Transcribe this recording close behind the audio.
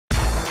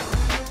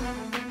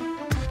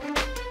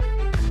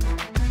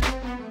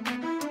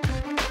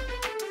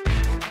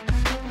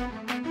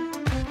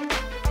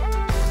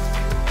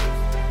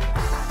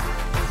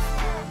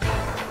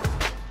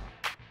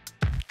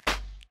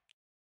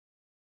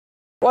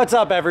What's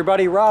up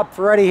everybody, Rob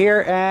Ferrari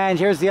here, and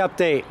here's the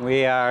update.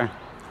 I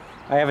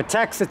have a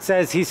text that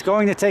says he's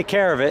going to take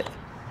care of it,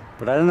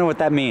 but I don't know what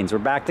that means. We're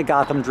back to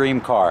Gotham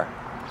Dream Car.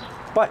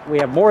 But we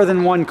have more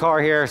than one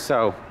car here,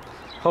 so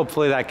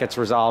hopefully that gets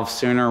resolved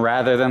sooner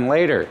rather than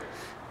later.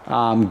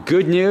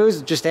 Good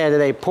news, just added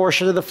a Porsche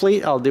to the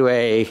fleet. I'll do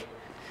a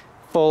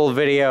full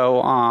video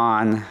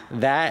on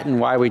that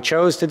and why we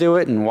chose to do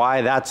it and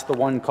why that's the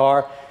one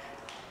car.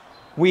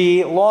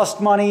 We lost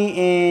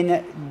money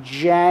in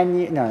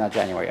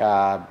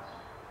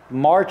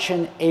March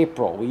and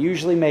April. We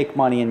usually make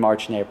money in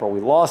March and April.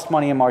 We lost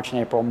money in March and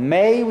April.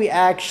 May, we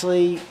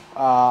actually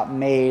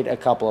made a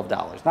couple of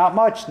dollars. Not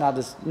much, not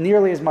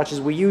nearly as much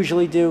as we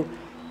usually do.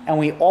 And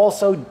we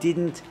also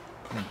didn't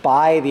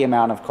buy the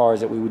amount of cars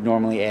that we would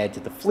normally add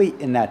to the fleet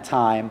in that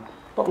time,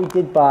 but we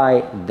did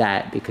buy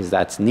that because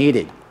that's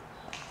needed.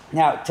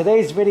 Now,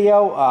 today's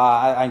video,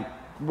 I'm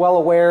well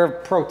aware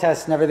of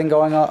protests and everything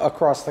going on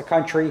across the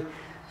country.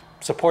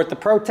 Support the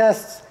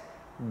protests.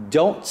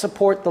 Don't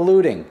support the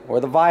looting or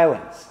the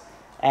violence.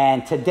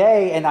 And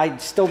today, and I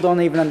still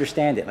don't even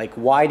understand it, like,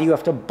 why do you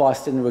have to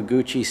bust into a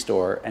Gucci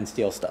store and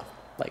steal stuff?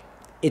 Like,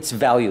 it's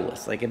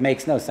valueless. Like, it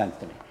makes no sense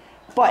to me.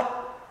 But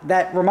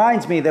that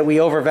reminds me that we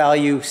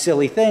overvalue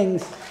silly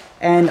things,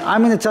 and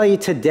I'm going to tell you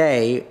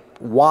today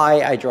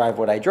why I drive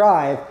what I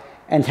drive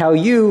and how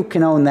you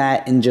can own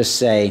that in just,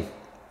 say,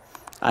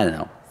 I don't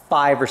know,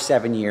 5 or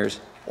 7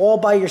 years, all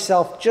by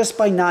yourself, just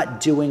by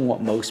not doing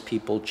what most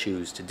people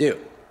choose to do,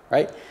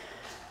 right?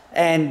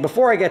 And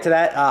before I get to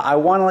that, I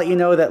want to let you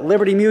know that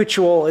Liberty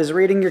Mutual is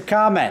reading your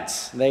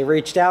comments. They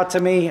reached out to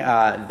me.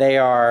 They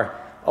are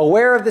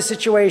aware of the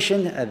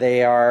situation.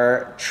 They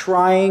are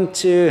trying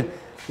to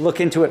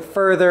look into it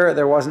further.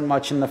 There wasn't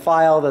much in the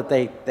file that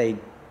they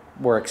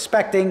were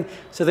expecting,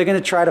 so they're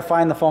going to try to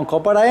find the phone call.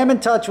 But I am in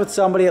touch with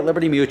somebody at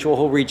Liberty Mutual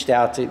who reached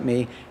out to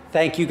me.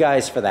 Thank you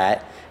guys for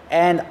that.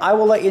 And I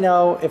will let you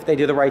know if they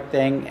do the right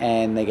thing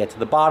and they get to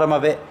the bottom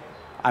of it.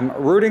 I'm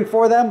rooting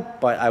for them,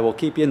 but I will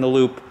keep you in the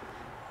loop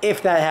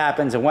if that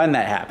happens and when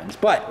that happens.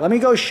 But let me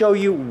go show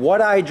you what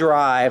I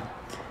drive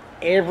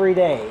every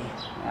day.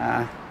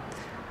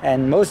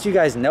 And most of you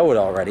guys know it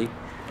already.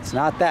 It's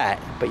not that,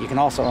 but you can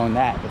also own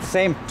that. But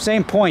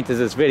same point as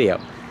this video.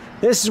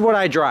 This is what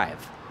I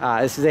drive.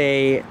 This is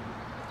a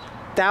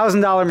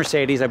 $1,000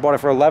 Mercedes. I bought it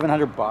for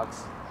 1,100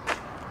 bucks.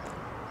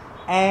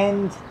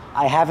 And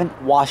I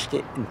haven't washed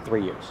it in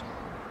 3 years.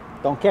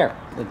 Don't care.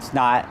 It's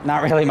not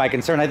really my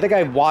concern. I think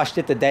I washed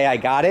it the day I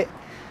got it,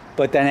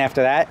 but then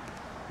after that,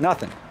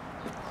 nothing.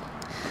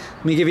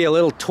 Let me give you a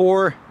little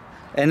tour.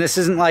 And this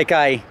isn't like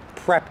I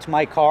prepped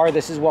my car.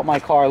 This is what my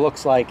car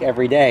looks like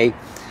every day.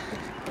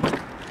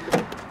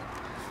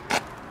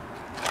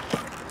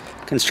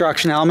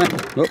 Construction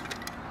helmet. Oop.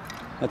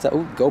 What's that?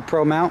 Ooh,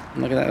 GoPro mount.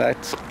 Look at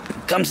that.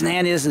 That comes in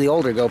handy. This is the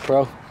older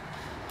GoPro.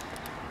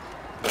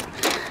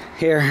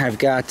 Here I've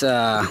got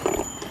I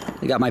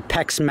got my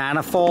PEX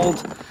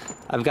manifold.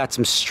 I've got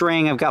some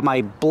string. I've got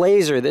my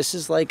blazer. This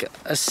is like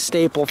a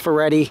staple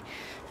Ferrari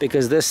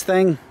because this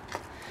thing,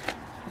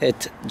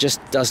 it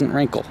just doesn't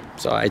wrinkle.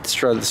 So I just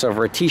throw this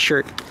over a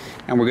t-shirt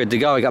and we're good to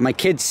go. I got my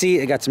kid's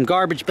seat. I got some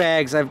garbage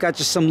bags. I've got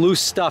just some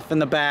loose stuff in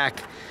the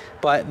back.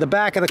 But the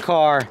back of the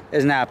car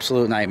is an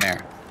absolute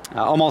nightmare.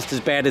 Almost as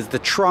bad as the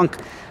trunk.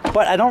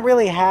 But I don't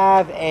really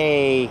have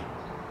a...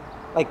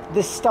 Like,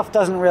 this stuff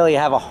doesn't really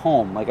have a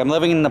home. Like, I'm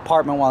living in an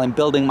apartment while I'm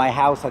building my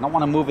house. I don't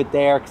want to move it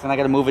there because then I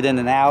got to move it in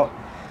and out.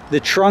 The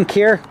trunk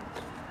here,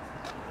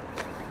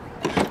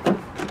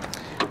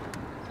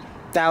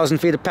 1,000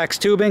 feet of PEX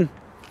tubing.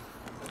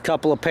 A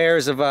couple of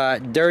pairs of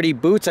dirty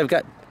boots. I've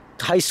got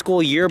high school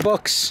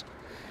yearbooks.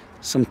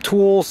 Some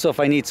tools, so if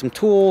I need some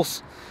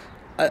tools.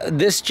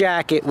 This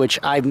jacket, which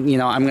I'm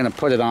going to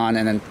put it on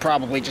and then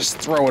probably just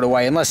throw it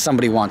away unless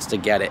somebody wants to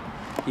get it.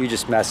 You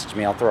just message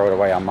me. I'll throw it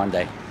away on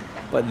Monday.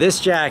 But this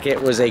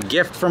jacket was a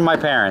gift from my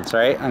parents,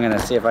 right? I'm gonna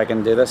see if I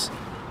can do this.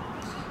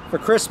 For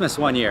Christmas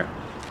one year.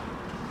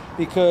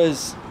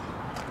 Because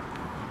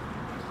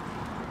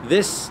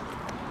this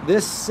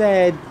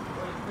said,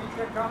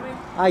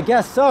 I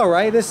guess so,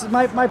 right? This is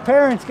my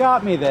parents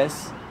got me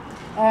this.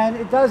 And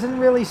it doesn't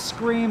really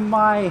scream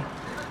my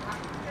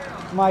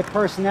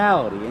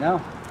personality, you know?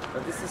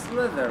 But this is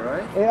leather,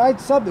 right?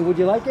 It's something. Would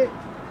you like it?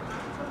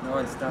 No,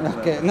 it's not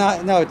okay,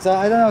 leather. no, it's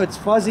I don't know, it's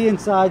fuzzy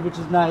inside, which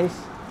is nice.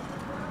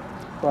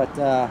 But,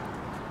 sorry,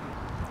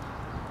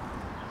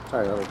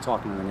 I was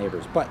talking to the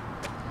neighbors. But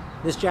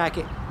this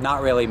jacket,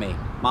 not really me.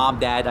 Mom,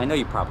 Dad, I know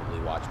you probably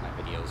watch my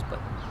videos, but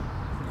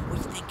what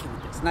are you thinking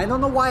with this? And I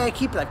don't know why I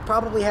keep it. I've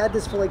probably had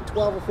this for like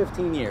 12 or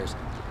 15 years.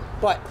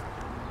 But,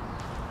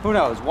 who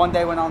knows? One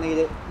day when I'll need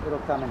it, it'll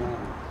come in handy.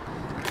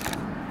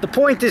 The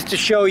point is to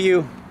show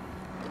you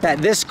that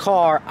this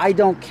car, I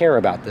don't care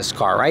about this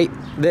car, right?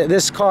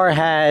 This car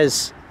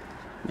has...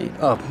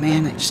 Oh,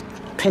 man, I just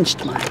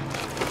pinched my...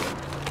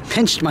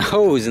 pinched my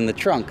hose in the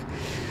trunk.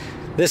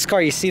 This car,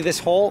 you see this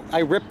hole? I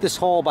ripped this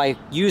hole by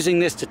using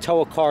this to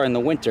tow a car in the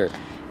winter,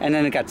 and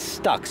then it got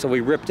stuck, so we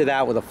ripped it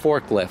out with a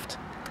forklift.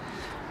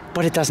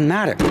 But it doesn't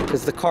matter,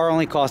 because the car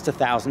only cost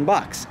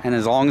 $1,000 and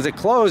as long as it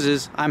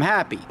closes, I'm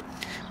happy.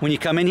 When you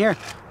come in here,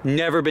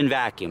 never been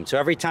vacuumed. So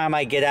every time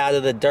I get out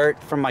of the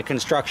dirt from my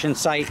construction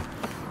site,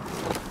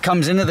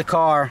 comes into the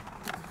car,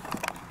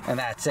 and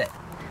that's it.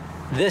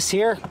 This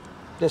here,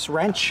 this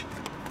wrench,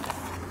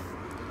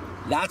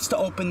 that's to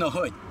open the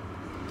hood,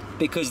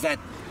 because that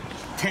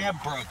tab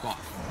broke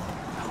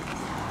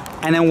off.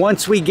 And then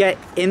once we get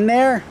in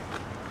there,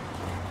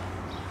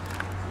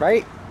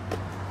 right,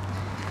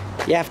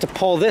 you have to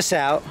pull this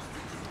out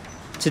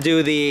to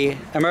do the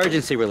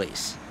emergency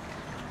release.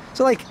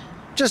 So like,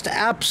 just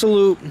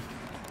absolute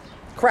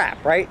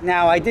crap, right?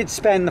 Now I did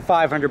spend the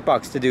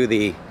 $500 to do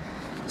the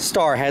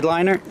star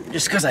headliner,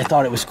 just because I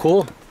thought it was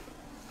cool.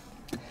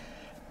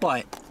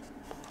 But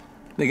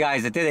the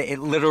guys that did it, it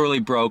literally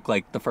broke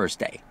like the first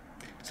day.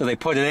 So they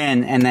put it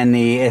in, and then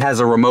it has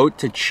a remote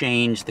to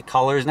change the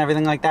colors and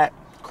everything like that.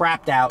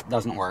 Crapped out,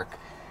 doesn't work.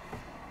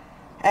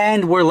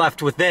 And we're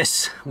left with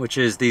this, which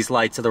is these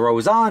lights are the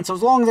rows on. So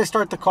as long as I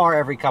start the car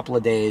every couple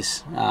of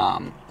days,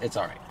 it's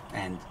all right.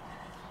 And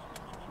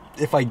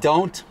if I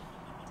don't,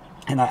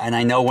 and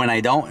I know when I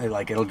don't,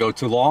 like it'll go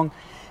too long,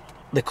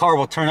 the car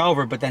will turn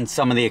over, but then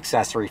some of the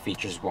accessory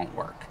features won't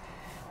work.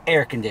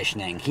 Air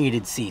conditioning,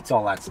 heated seats,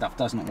 all that stuff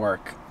doesn't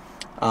work.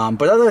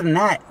 But other than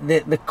that,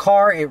 the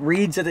car, it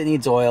reads that it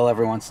needs oil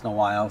every once in a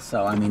while.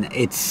 So, I mean,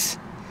 it's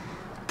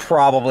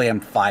probably, I'm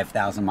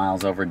 5,000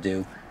 miles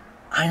overdue.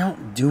 I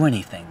don't do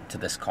anything to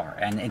this car,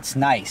 and it's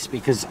nice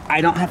because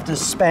I don't have to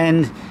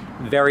spend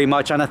very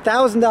much on a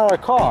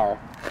 $1,000 car.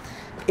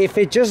 If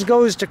it just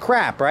goes to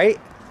crap, right?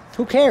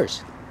 Who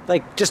cares?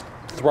 Like, just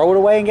throw it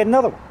away and get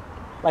another one.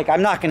 Like,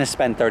 I'm not going to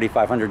spend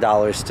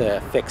 $3,500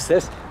 to fix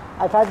this.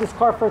 I've had this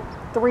car for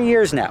 3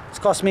 years now. It's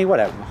cost me,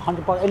 whatever,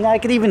 $100, and I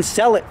could even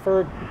sell it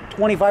for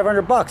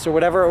 $2,500 or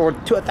whatever, or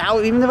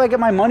 $1,000, even if I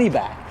get my money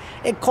back.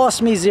 It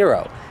cost me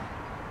 $0.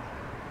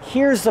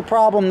 Here's the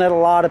problem that a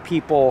lot of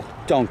people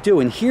don't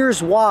do, and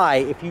here's why.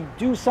 If you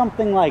do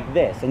something like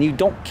this and you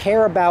don't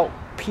care about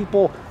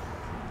people,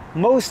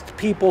 most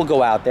people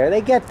go out there, they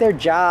get their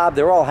job,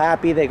 they're all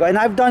happy, they go, and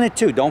I've done it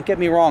too, don't get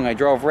me wrong, I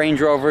drove Range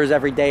Rovers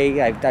every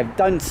day, I've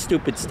done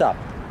stupid stuff.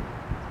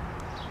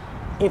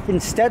 If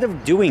instead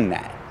of doing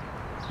that,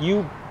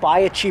 you buy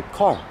a cheap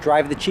car,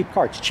 drive the cheap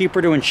car, it's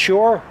cheaper to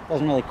insure,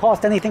 doesn't really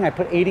cost anything, I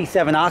put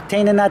 87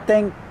 octane in that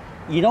thing,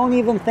 you don't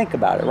even think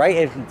about it, right?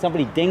 If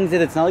somebody dings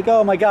it, it's not like,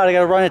 oh my God, I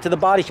gotta run it to the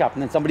body shop,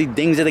 and then somebody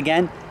dings it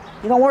again.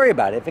 You don't worry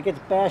about it. If it gets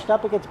bashed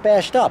up, it gets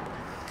bashed up.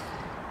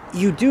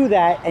 You do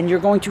that, and you're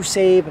going to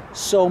save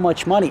so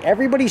much money.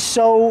 Everybody's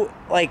so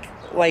like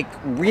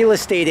real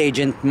estate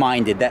agent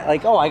minded that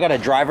like, oh, I gotta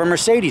drive a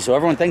Mercedes, so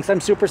everyone thinks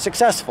I'm super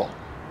successful.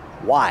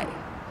 Why?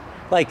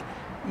 Like,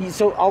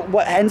 so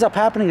what ends up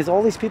happening is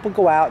all these people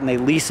go out and they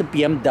lease a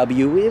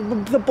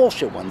BMW, the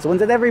bullshit ones, the ones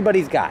that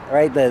everybody's got,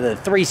 right? The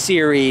 3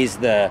 Series,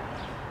 the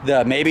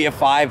maybe a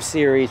 5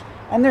 Series,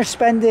 and they're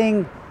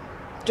spending,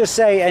 just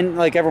say, and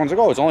like everyone's like,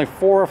 oh, it's only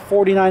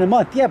 $449 a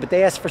month. Yeah, but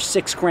they asked for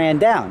 $6,000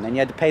 down, and you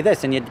had to pay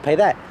this, and you had to pay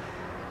that.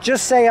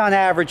 Just say on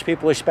average,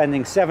 people are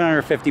spending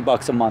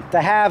 $750 a month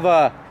to have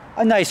a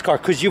nice car,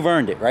 because you've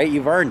earned it, right?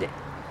 You've earned it.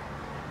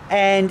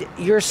 And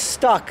you're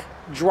stuck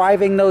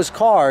driving those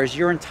cars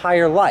your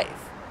entire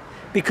life,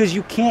 because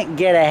you can't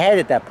get ahead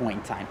at that point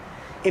in time.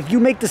 If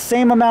you make the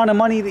same amount of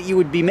money that you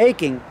would be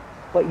making,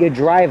 but you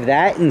drive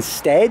that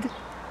instead,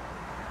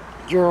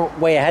 you're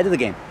way ahead of the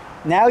game.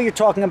 Now you're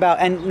talking about,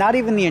 and not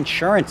even the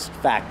insurance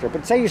factor,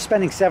 but say you're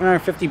spending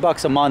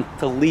 $750 a month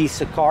to lease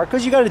a car,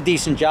 because you got a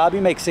decent job,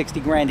 you make 60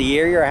 grand a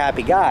year, you're a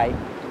happy guy.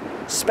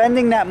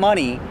 Spending that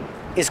money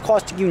is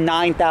costing you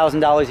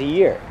 $9,000 a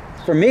year.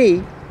 For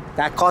me,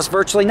 that costs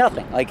virtually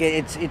nothing. Like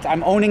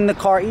I'm owning the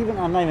car, even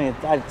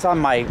it's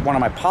on one of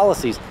my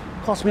policies.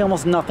 It costs me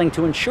almost nothing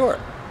to insure.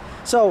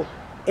 So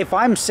if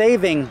I'm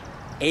saving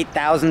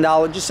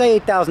 $8,000, just say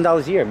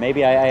 $8,000 a year,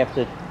 maybe I have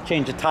to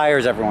change the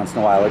tires every once in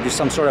a while or do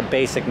some sort of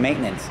basic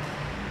maintenance.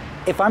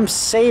 If I'm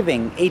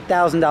saving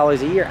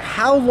 $8,000 a year,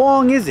 how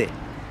long is it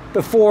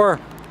before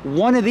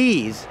one of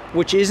these,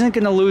 which isn't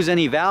going to lose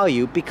any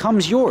value,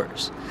 becomes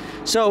yours?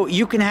 So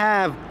you can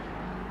have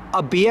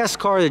a BS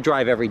car to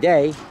drive every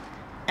day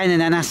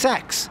and an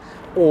NSX,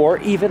 or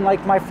even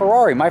like my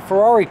Ferrari. My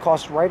Ferrari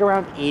cost right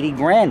around 80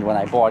 grand when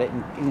I bought it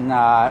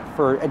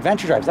for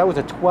adventure drives. That was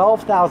a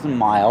 12,000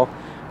 mile,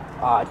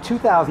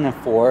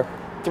 2004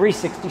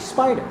 360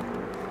 Spider.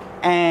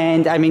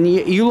 And I mean,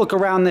 you look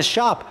around this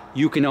shop,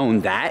 you can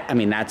own that. I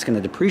mean, that's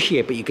going to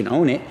depreciate, but you can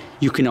own it.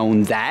 You can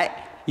own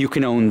that. You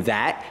can own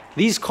that.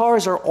 These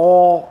cars are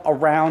all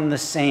around the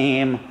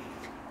same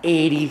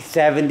 80,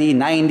 70,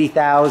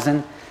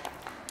 90,000.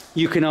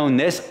 You can own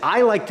this.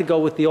 I like to go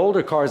with the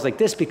older cars like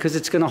this because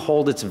it's going to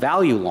hold its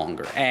value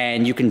longer,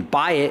 and you can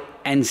buy it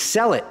and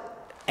sell it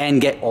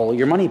and get all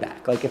your money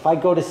back. Like if I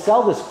go to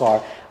sell this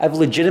car, I've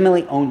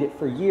legitimately owned it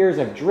for years.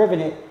 I've driven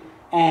it,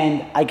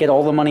 and I get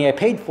all the money I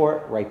paid for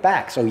it right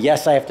back. So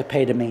yes, I have to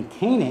pay to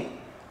maintain it,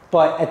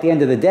 but at the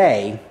end of the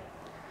day,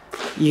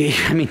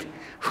 I mean,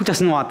 who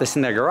doesn't want this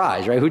in their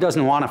garage, right? Who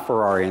doesn't want a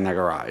Ferrari in their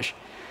garage?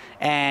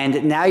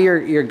 And now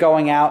you're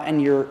going out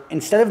and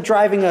instead of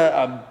driving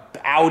a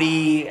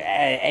Audi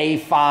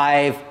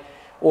A5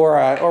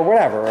 or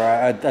whatever,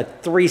 a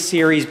 3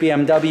 Series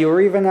BMW,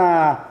 or even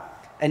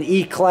an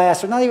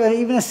E-Class, or not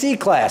even a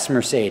C-Class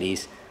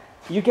Mercedes,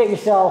 you get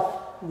yourself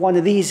one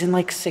of these in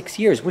like 6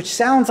 years, which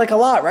sounds like a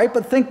lot, right?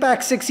 But think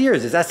back 6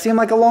 years. Does that seem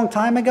like a long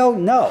time ago?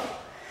 No.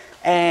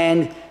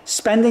 And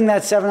spending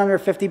that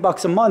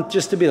 $750 a month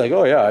just to be like,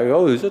 oh yeah,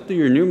 is that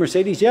your new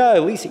Mercedes? Yeah, I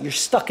lease it. You're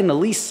stuck in the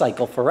lease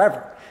cycle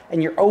forever.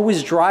 And you're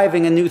always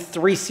driving a new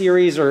 3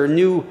 Series or a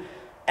new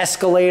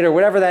Escalade or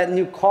whatever that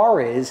new car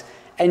is,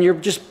 and you're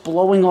just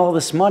blowing all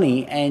this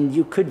money, and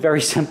you could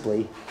very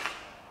simply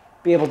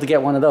be able to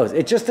get one of those.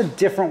 It's just a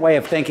different way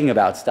of thinking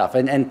about stuff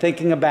and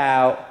thinking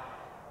about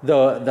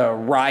the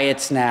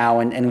riots now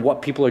and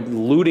what people are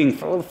looting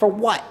for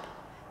what?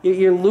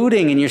 You're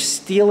looting and you're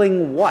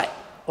stealing what?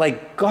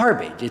 Like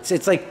garbage.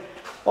 It's like,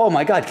 oh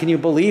my God, can you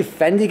believe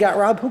Fendi got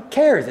robbed? Who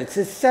cares? It's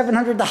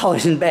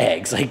 $700 in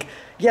bags. Like,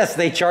 yes,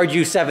 they charge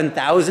you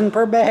 $7,000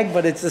 per bag,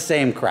 but it's the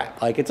same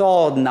crap. Like, it's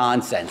all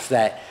nonsense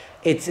that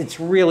it's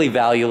really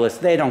valueless.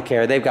 They don't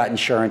care. They've got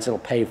insurance. It'll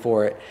pay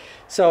for it.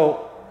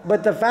 So,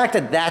 but the fact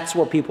that that's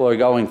what people are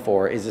going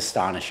for is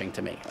astonishing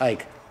to me.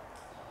 Like,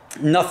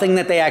 nothing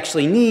that they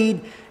actually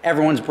need.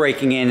 Everyone's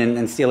breaking in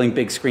and stealing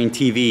big screen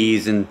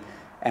TVs and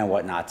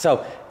whatnot.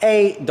 So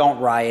A, don't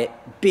riot.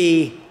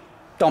 B,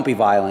 don't be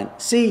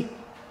violent. C,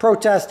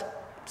 protest.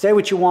 Say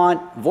what you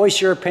want.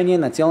 Voice your opinion.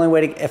 That's the only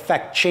way to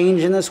affect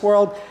change in this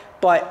world.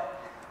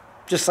 But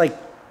just like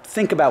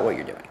think about what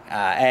you're doing.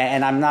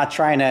 And I'm not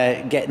trying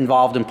to get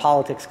involved in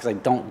politics because I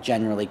don't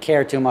generally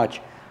care too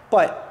much.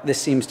 But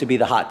this seems to be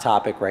the hot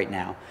topic right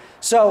now.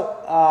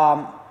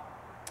 So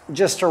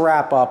just to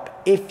wrap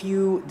up, if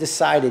you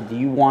decided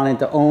you wanted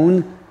to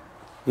own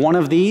one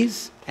of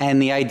these,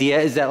 and the idea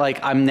is that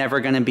like I'm never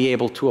going to be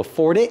able to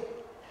afford it,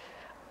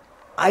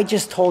 I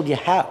just told you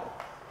how.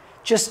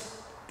 Just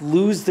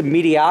lose the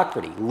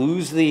mediocrity,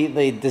 lose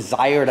the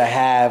desire to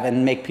have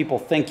and make people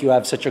think you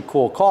have such a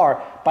cool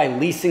car by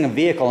leasing a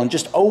vehicle and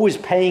just always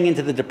paying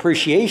into the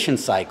depreciation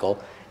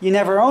cycle. You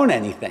never own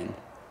anything.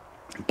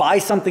 Buy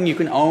something you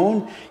can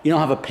own. You don't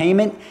have a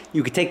payment.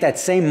 You could take that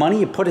same money,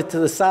 you put it to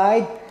the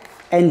side,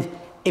 and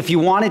if you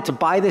wanted to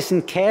buy this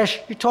in cash,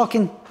 you're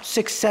talking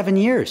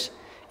 6-7 years.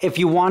 If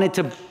you wanted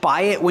to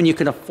buy it when you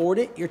can afford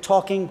it, you're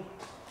talking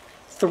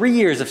 3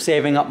 years of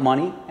saving up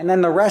money, and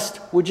then the rest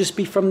would just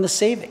be from the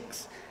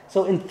savings.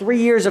 So in 3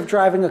 years of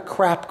driving a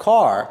crap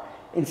car,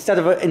 instead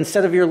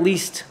of your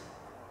leased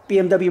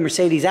BMW,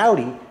 Mercedes,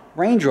 Audi,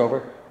 Range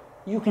Rover,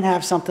 you can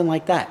have something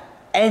like that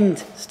and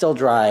still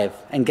drive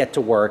and get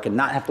to work and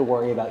not have to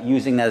worry about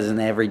using that as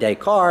an everyday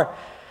car.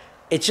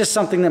 It's just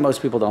something that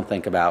most people don't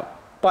think about.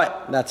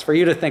 But that's for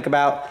you to think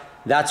about.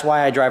 That's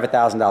why I drive a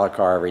 $1,000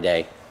 car every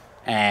day.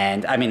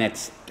 And I mean,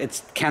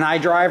 can I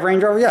drive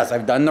Range Rover? Yes,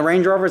 I've done the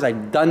Range Rovers.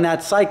 I've done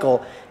that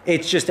cycle.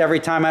 It's just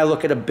every time I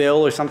look at a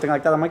bill or something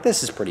like that, I'm like,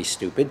 this is pretty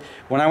stupid.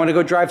 When I want to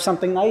go drive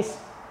something nice,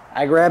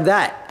 I grab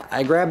that.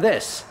 I grab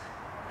this.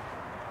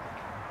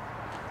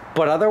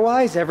 But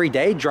otherwise, every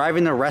day,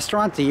 driving to a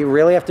restaurant, do you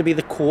really have to be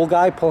the cool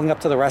guy pulling up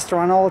to the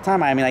restaurant all the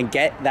time? I mean, I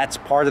get that's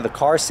part of the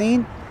car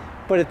scene.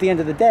 But at the end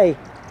of the day,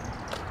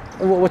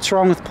 what's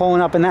wrong with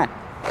pulling up in that?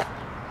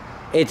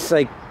 It's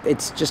like,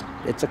 it's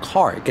a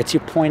car. It gets you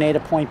point A to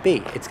point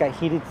B. It's got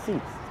heated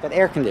seats. It's got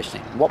air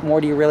conditioning. What more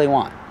do you really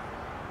want?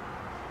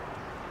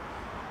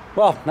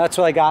 Well, that's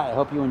what I got. I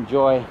hope you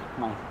enjoy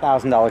my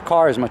 $1,000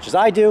 car as much as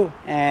I do.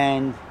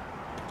 And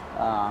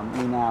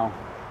you now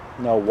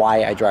know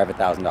why I drive a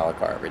 $1,000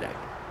 car every day.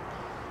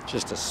 It's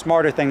just a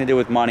smarter thing to do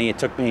with money. It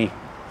took me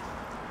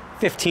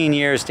 15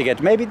 years to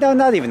get, maybe, no,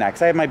 not even that,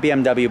 because I had my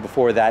BMW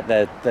before that,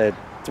 the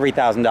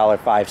 $3,000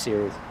 5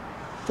 Series.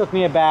 It took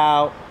me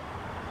about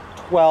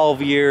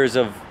 12 years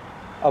of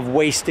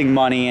wasting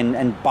money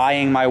and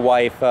buying my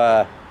wife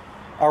a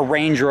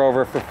Range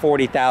Rover for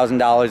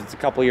 $40,000. It's a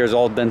couple years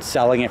old, then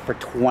selling it for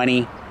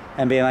 20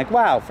 and being like,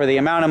 wow, for the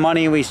amount of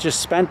money we just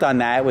spent on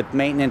that with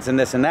maintenance and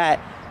this and that,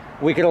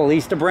 we could have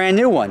leased a brand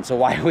new one. So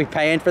why are we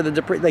paying for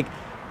the like,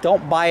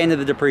 don't buy into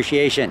the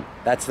depreciation.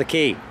 That's the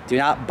key. Do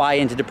not buy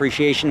into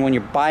depreciation. When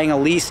you're buying a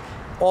lease,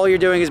 all you're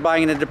doing is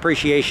buying into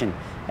depreciation,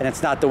 and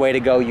it's not the way to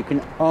go. You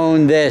can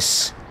own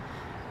this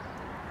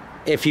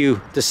if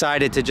you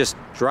decided to just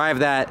drive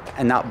that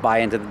and not buy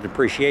into the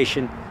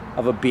depreciation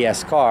of a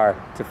BS car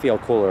to feel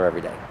cooler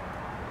every day.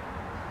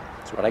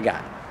 That's what I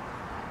got.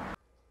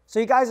 So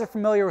you guys are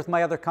familiar with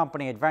my other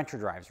company, Adventure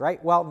Drives,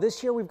 right? Well,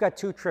 this year we've got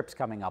 2 trips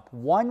coming up.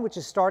 One, which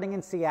is starting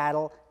in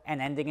Seattle and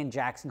ending in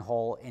Jackson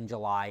Hole in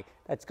July.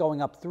 That's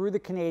going up through the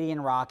Canadian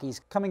Rockies,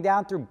 coming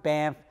down through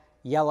Banff,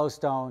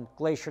 Yellowstone,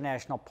 Glacier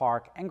National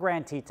Park, and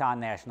Grand Teton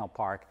National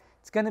Park.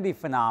 It's going to be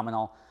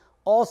phenomenal.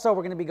 Also,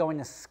 we're going to be going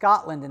to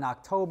Scotland in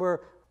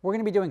October. We're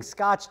going to be doing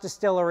Scotch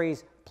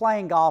distilleries,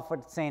 playing golf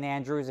at St.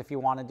 Andrews if you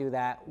want to do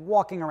that,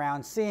 walking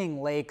around,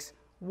 seeing lakes,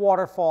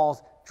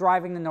 waterfalls,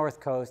 driving the North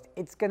Coast.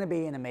 It's going to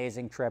be an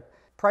amazing trip.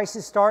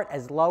 Prices start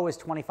as low as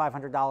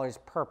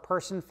 $2,500 per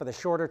person for the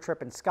shorter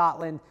trip in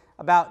Scotland,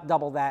 about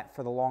double that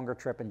for the longer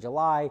trip in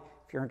July.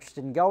 If you're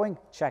interested in going,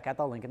 check out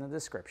the link in the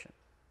description.